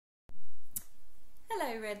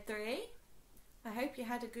Hello Red 3. I hope you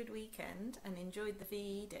had a good weekend and enjoyed the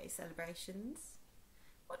VE Day celebrations.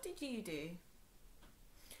 What did you do?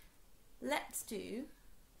 Let's do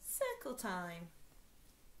circle time.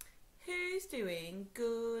 Who's doing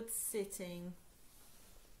good sitting?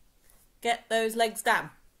 Get those legs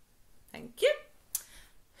down. Thank you.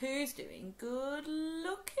 Who's doing good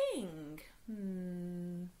looking?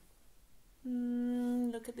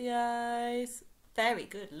 Look at the eyes. Very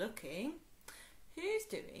good looking. Who's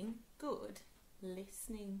doing good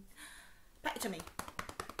listening? Pat your tummy.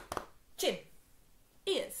 Chin.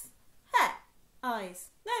 Ears. Hair. Eyes.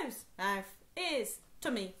 Nose. Mouth. Ears.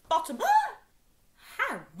 Tummy. Bottom.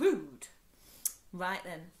 How rude. Right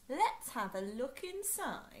then, let's have a look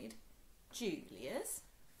inside Julia's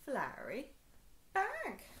flowery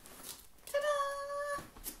bag. Ta-da!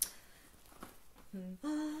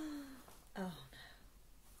 Oh no.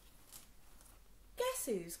 Guess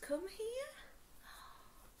who's come here?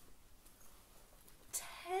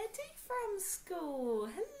 Teddy from school.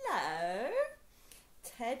 Hello.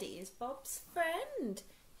 Teddy is Bob's friend.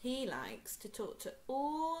 He likes to talk to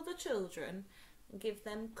all the children and give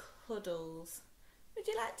them cuddles. Would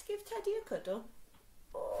you like to give Teddy a cuddle?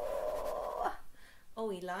 Oh,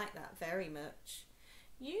 he liked that very much.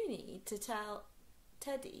 You need to tell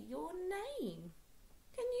Teddy your name.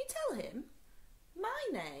 Can you tell him? My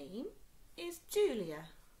name is Julia.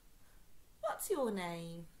 What's your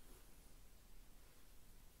name?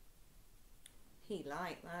 He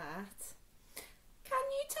liked that.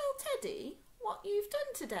 Can you tell Teddy what you've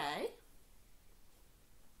done today?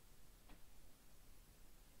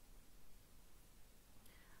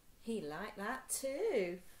 He liked that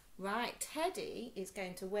too. Right, Teddy is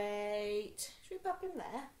going to wait. Should we pop him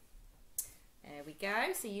there? There we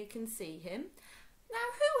go, so you can see him.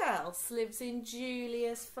 Now, who else lives in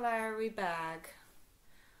Julia's flowery bag?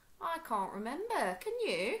 I can't remember. Can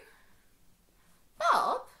you?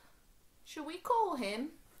 Bob? Shall we call him?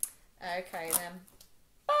 Okay then.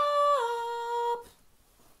 Bob!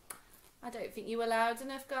 I don't think you were loud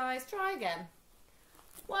enough, guys. Try again.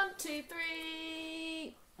 1, 2,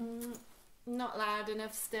 3. Not loud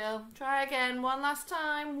enough still. Try again. One last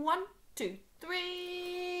time. 1, 2, 3.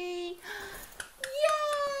 Yay!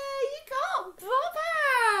 You got Bob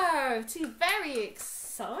out! He's very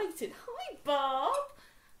excited. Hi, Bob.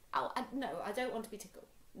 Oh, no, I don't want to be tickled.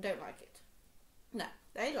 Don't like it. No,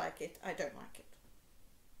 they like it. I don't like it.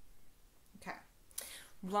 Okay.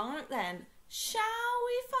 Right then, shall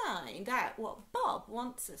we find out what Bob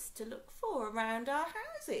wants us to look for around our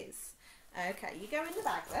houses? Okay, you go in the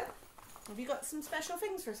bag then. Have you got some special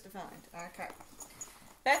things for us to find? Okay.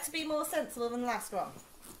 Better be more sensible than the last one.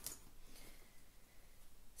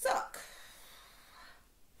 Sock.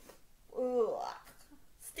 Ooh,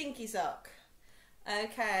 stinky sock.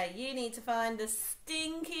 Okay, you need to find the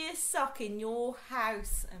stinkiest sock in your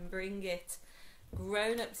house and bring it.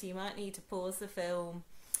 Grown-ups, you might need to pause the film.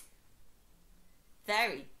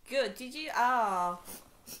 Very good. Did you? Oh,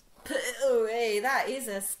 hey, that is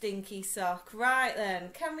a stinky sock. Right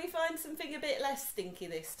then, can we find something a bit less stinky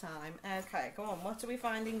this time? Okay, come on, what are we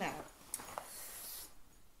finding now?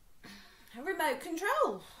 A remote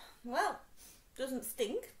control. Well, doesn't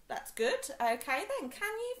stink. That's good. Okay then,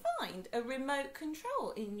 can you find a remote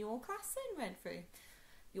control in your class then, Redfree?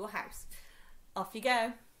 Your house. Off you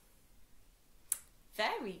go.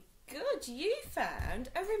 Very good. You found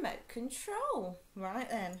a remote control. Right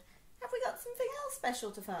then. Have we got something else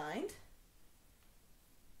special to find?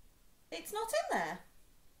 It's not in there.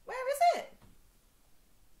 Where is it?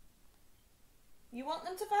 You want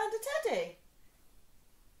them to find a teddy?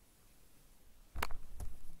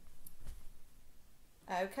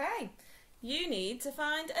 Okay. You need to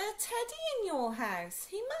find a teddy in your house.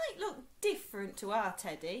 He might look different to our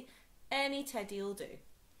teddy. Any teddy will do.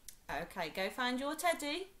 Okay, go find your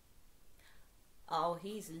teddy. Oh,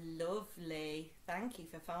 he's lovely. Thank you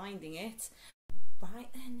for finding it.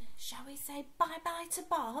 Right then, shall we say bye-bye to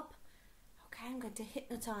Bob? Okay, I'm going to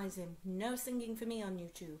hypnotise him. No singing for me on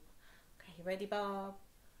YouTube. Okay, you ready, Bob?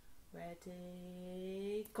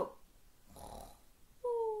 Ready, go.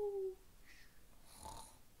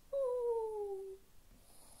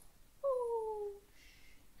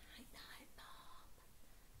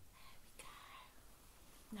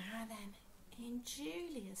 Now then, in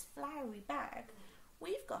Julia's flowery bag,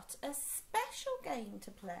 we've got a special game to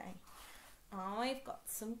play. I've got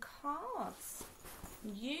some cards.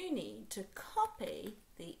 You need to copy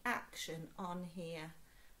the action on here.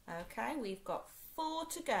 Okay, we've got 4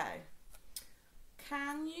 to go.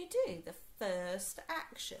 Can you do the first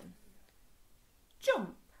action?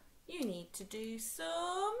 Jump. You need to do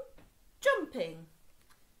some jumping.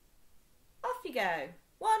 Off you go.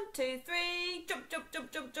 1, 2, 3, jump, jump,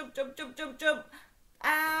 jump, jump, jump, jump, jump, jump, jump,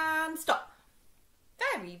 and stop.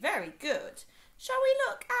 Very, very good. Shall we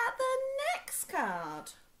look at the next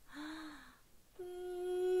card?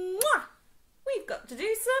 Mwah! We've got to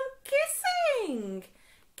do some kissing.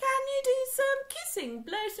 Can you do some kissing?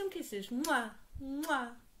 Blow some kisses. Mwah, mwah,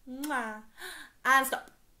 mwah. And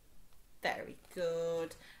stop. Very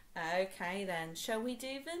good. Okay then, shall we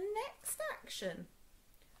do the next action?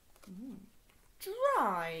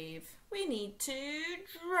 Drive. We need to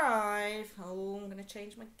drive. Oh, I'm going to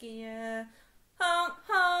change my gear. Honk,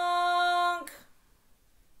 honk.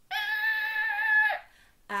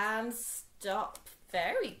 And stop.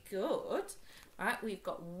 Very good. Right, we've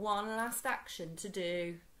got one last action to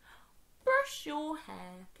do. Brush your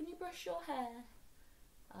hair. Can you brush your hair?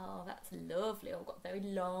 Oh, that's lovely. I've got very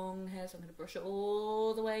long hair, so I'm going to brush it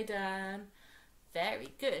all the way down.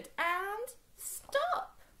 Very good. And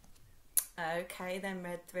stop. Okay then,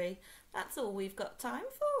 Red 3. That's all we've got time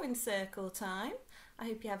for in circle time. I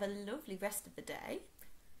hope you have a lovely rest of the day,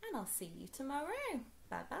 and I'll see you tomorrow.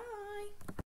 Bye-bye.